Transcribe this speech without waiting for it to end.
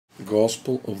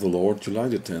Gospel of the Lord, July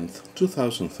the 10th,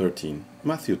 2013,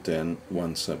 Matthew 10,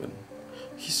 1-7.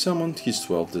 He summoned his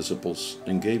 12 disciples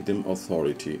and gave them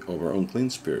authority over unclean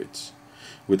spirits,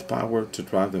 with power to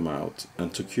drive them out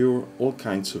and to cure all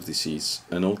kinds of disease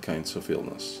and all kinds of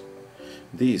illness.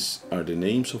 These are the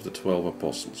names of the 12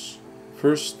 apostles.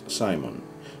 First, Simon,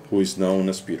 who is known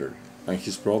as Peter, and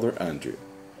his brother Andrew,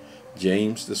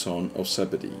 James the son of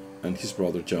Zebedee, and his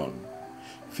brother John,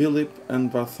 Philip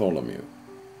and Bartholomew,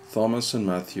 Thomas and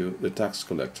Matthew the tax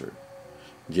collector,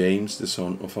 James the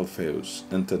son of Alphaeus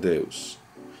and Thaddeus,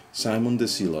 Simon the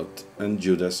Zealot, and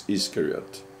Judas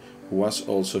Iscariot, who was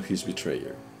also his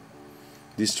betrayer.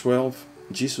 These 12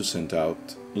 Jesus sent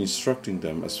out, instructing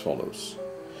them as follows: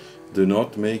 Do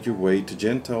not make your way to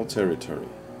Gentile territory,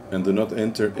 and do not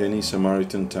enter any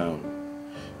Samaritan town.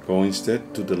 Go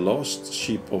instead to the lost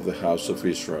sheep of the house of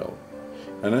Israel.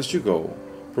 And as you go,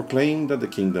 proclaim that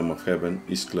the kingdom of heaven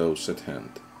is close at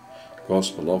hand.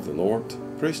 Gospel of the Lord.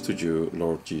 Praise to you,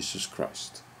 Lord Jesus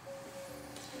Christ.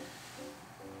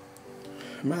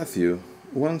 Matthew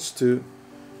wants to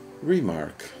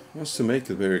make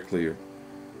it very clear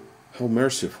how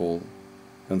merciful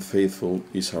and faithful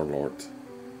is our Lord.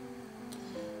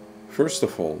 First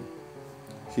of all,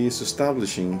 he is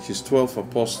establishing his 12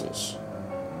 apostles.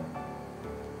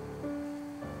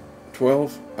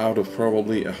 12 out of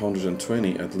probably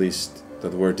 120 at least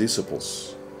that were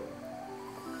disciples.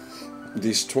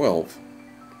 These 12,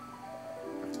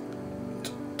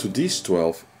 to these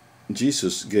 12,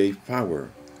 Jesus gave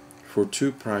power for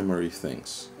two primary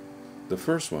things. The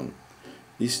first one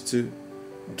is to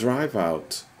drive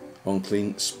out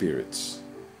unclean spirits,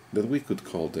 that we could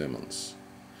call demons,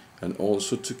 and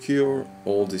also to cure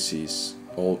all disease,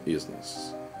 all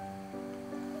illness.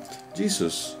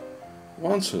 Jesus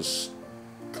wants us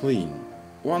clean,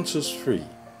 wants us free,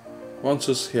 wants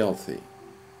us healthy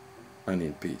and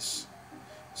in peace,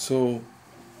 so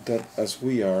that as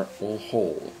we are all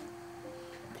whole,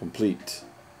 complete,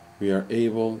 we are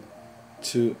able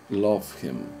to love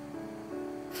Him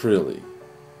freely,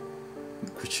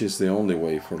 which is the only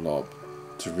way for love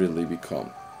to really become.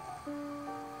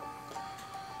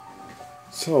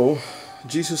 So,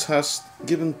 Jesus has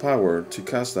given power to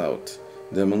cast out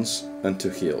demons and to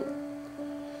heal,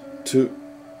 to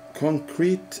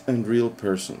concrete and real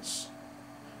persons.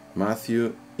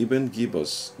 Matthew even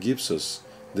gives us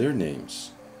their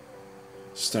names,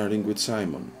 starting with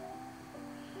Simon,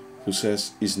 who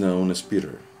says is known as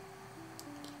Peter.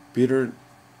 Peter,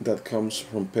 that comes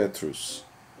from Petrus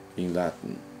in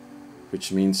Latin,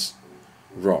 which means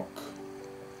rock.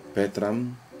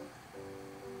 Petram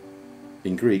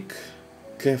in Greek,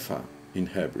 Kepha in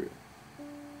Hebrew.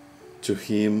 To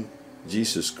him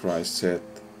Jesus Christ said,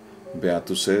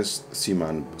 Beatus est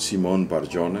Simon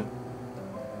Bar-Jona.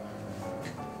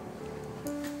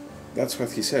 That's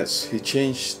what he says. He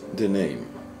changed the name.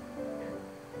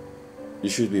 You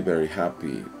should be very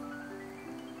happy,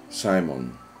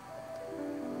 Simon,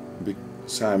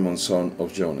 son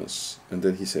of Jonas. And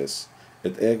then he says,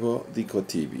 Et ego dico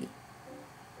tibi,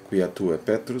 quia tue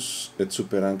Petrus, et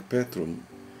superanc Petrum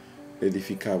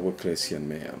edificavo ecclesiam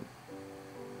meam.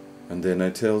 And then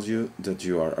I tell you that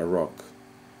you are a rock,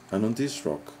 and on this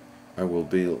rock I will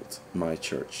build my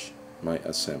church, my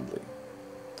assembly.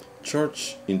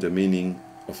 Church in the meaning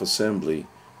of assembly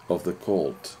of the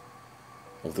called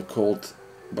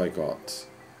by God.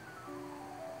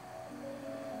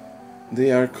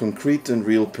 They are concrete and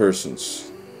real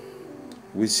persons.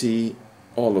 We see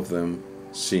all of them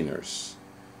sinners.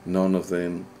 None of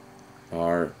them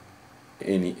are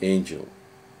any angel.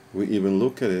 We even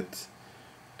look at it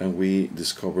and we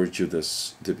discover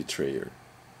Judas the betrayer.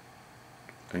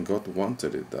 And God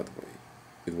wanted it that way.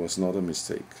 It was not a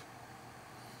mistake.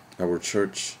 Our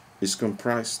church is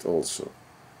comprised also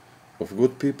of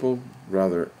good people,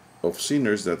 rather of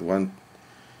sinners that want,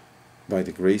 by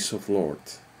the grace of Lord,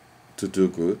 to do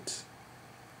good,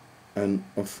 and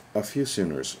of a few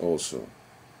sinners also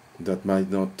that might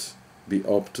not be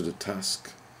up to the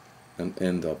task and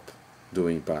end up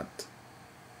doing bad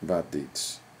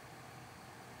deeds.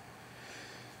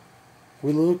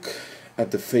 We look at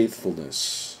the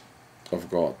faithfulness of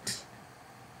God,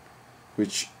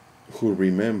 who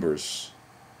remembers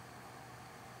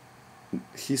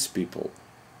His people,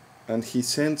 and He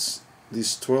sends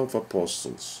these 12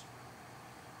 apostles,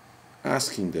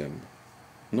 asking them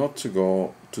not to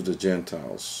go to the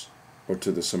Gentiles or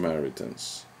to the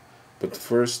Samaritans, but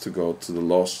first to go to the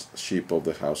lost sheep of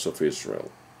the house of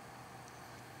Israel.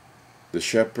 The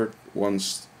shepherd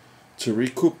wants to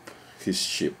recoup his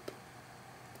sheep,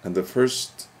 and this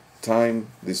first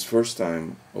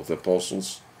time of the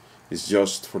apostles is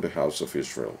just for the house of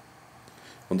Israel.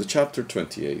 On the chapter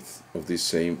 28 of this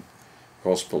same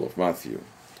Gospel of Matthew,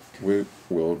 we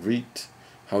will read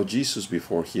how Jesus,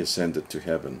 before he ascended to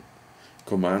heaven,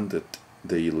 commanded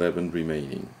the 11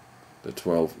 remaining, the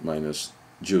 12 minus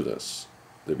Judas,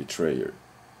 the betrayer,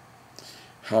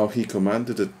 how he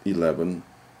commanded the 11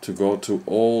 to go to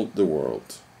all the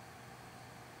world,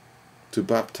 to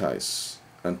baptize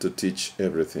and to teach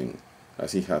everything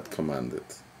as he had commanded.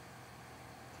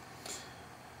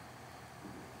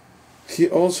 He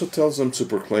also tells them to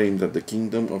proclaim that the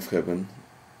kingdom of heaven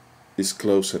is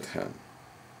close at hand.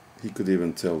 He could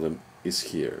even tell them,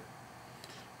 is here,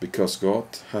 because God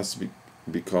has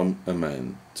become a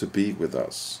man to be with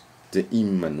us, the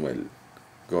Immanuel,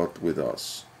 God with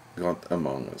us, God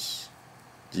among us,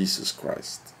 Jesus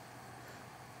Christ.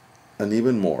 And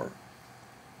even more,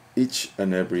 each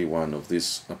and every one of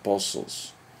these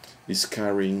apostles is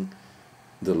carrying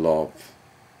the love,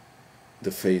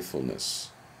 the faithfulness,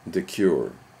 the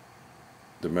cure,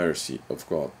 the mercy of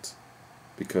God,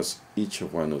 because each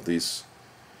of one of these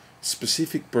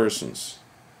specific persons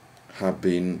have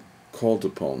been called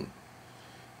upon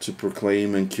to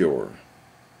proclaim and cure,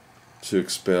 to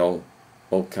expel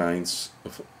all kinds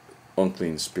of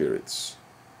unclean spirits.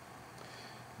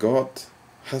 God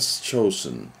has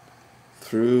chosen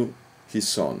through his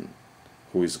Son,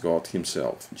 who is God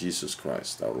himself, Jesus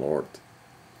Christ our Lord,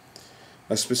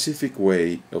 a specific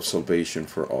way of salvation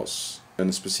for us, and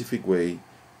a specific way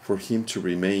for him to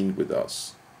remain with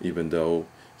us, even though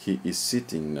he is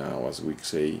sitting now, as we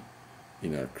say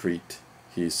in our creed,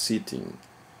 he is sitting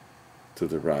to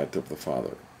the right of the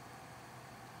Father.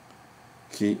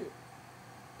 He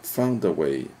found a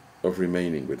way of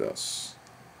remaining with us.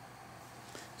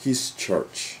 His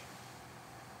church,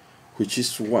 which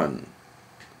is one.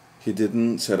 He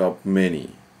didn't set up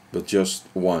many, but just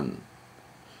one.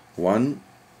 One,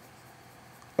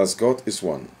 as God is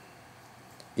one,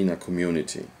 in a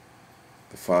community,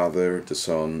 the Father, the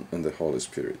Son, and the Holy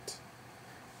Spirit.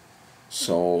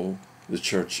 So the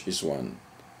church is one,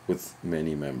 with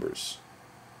many members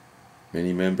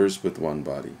with one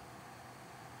body.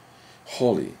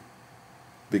 Holy,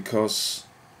 because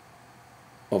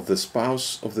of the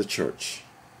spouse of the church,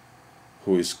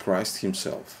 who is Christ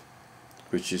himself,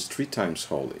 which is 3 times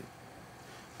holy,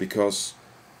 because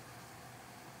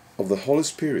of the Holy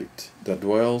Spirit that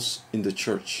dwells in the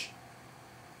church,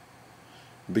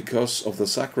 because of the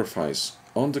sacrifice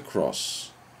on the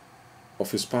cross of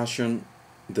his passion,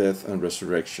 death, and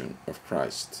resurrection of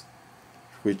Christ,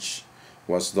 which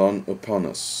was done upon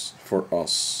us, for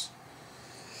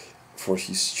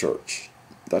his church.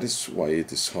 That is why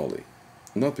it is holy.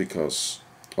 Not because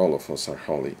all of us are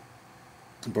holy,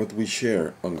 but we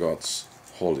share on God's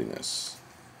holiness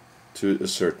to a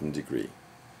certain degree.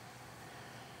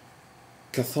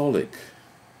 Catholic,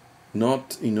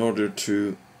 not in order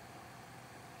to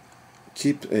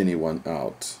keep anyone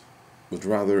out, but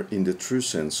rather in the true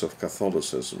sense of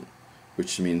Catholicism,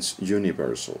 which means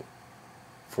universal,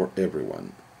 for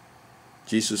everyone.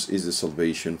 Jesus is the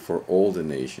salvation for all the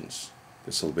nations,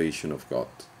 the salvation of God.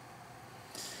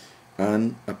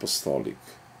 And apostolic.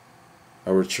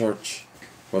 Our church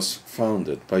was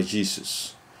founded by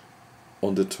Jesus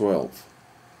on the 12,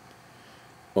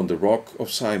 on the rock of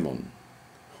Simon,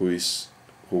 who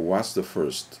was the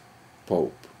first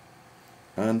pope,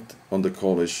 and on the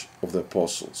college of the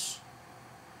apostles,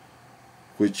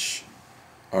 which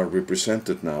are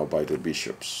represented now by the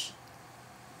bishops.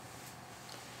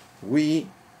 We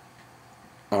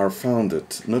are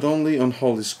founded not only on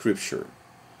Holy Scripture,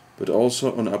 but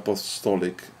also on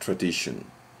apostolic tradition.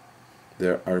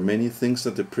 There are many things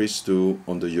that the priest do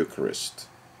on the Eucharist,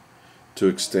 to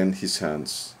extend his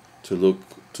hands, to look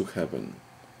to heaven,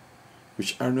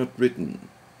 which are not written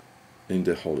in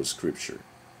the Holy Scripture,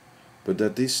 but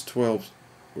that these 12,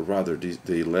 or rather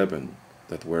the 11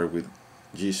 that were with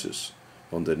Jesus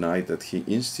on the night that he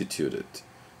instituted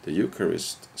the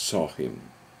Eucharist, saw him.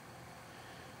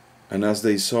 And as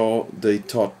they saw, they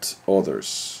taught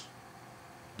others,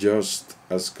 just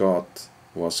as God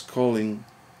was calling,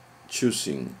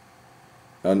 choosing,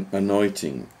 and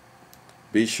anointing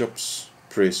bishops,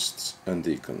 priests, and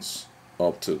deacons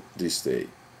up to this day.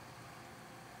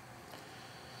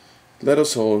 Let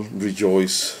us all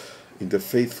rejoice in the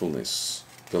faithfulness,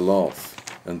 the love,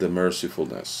 and the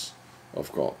mercifulness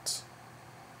of God.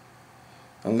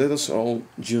 And let us all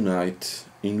unite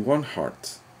in one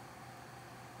heart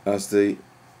as they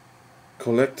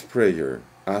collect prayer,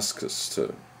 ask us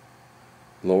to.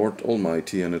 Lord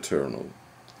Almighty and Eternal,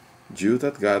 you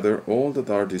that gather all that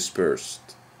are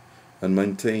dispersed and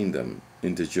maintain them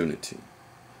in the unity,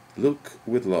 look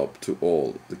with love to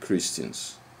all the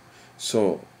Christians,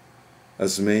 so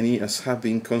as many as have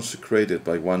been consecrated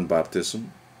by one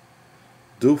baptism,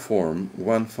 do form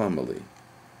one family,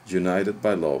 united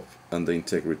by love and the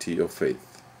integrity of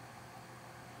faith.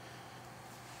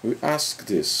 We ask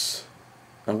this,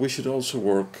 and we should also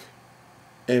work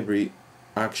every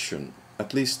action,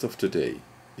 at least of today,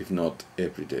 if not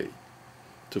every day,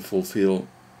 to fulfill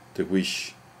the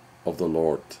wish of the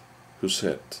Lord, who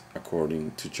said,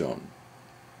 according to John,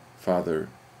 Father,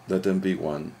 let them be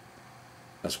one,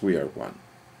 as we are one.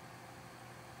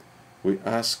 We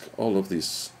ask all of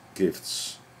these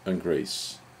gifts and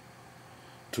grace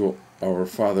to our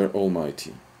Father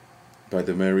Almighty, by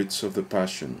the merits of the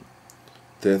Passion,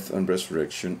 death and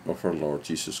resurrection of our Lord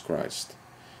Jesus Christ,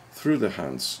 through the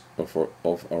hands of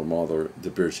our Mother,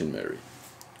 the Virgin Mary.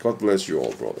 God bless you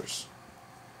all, brothers.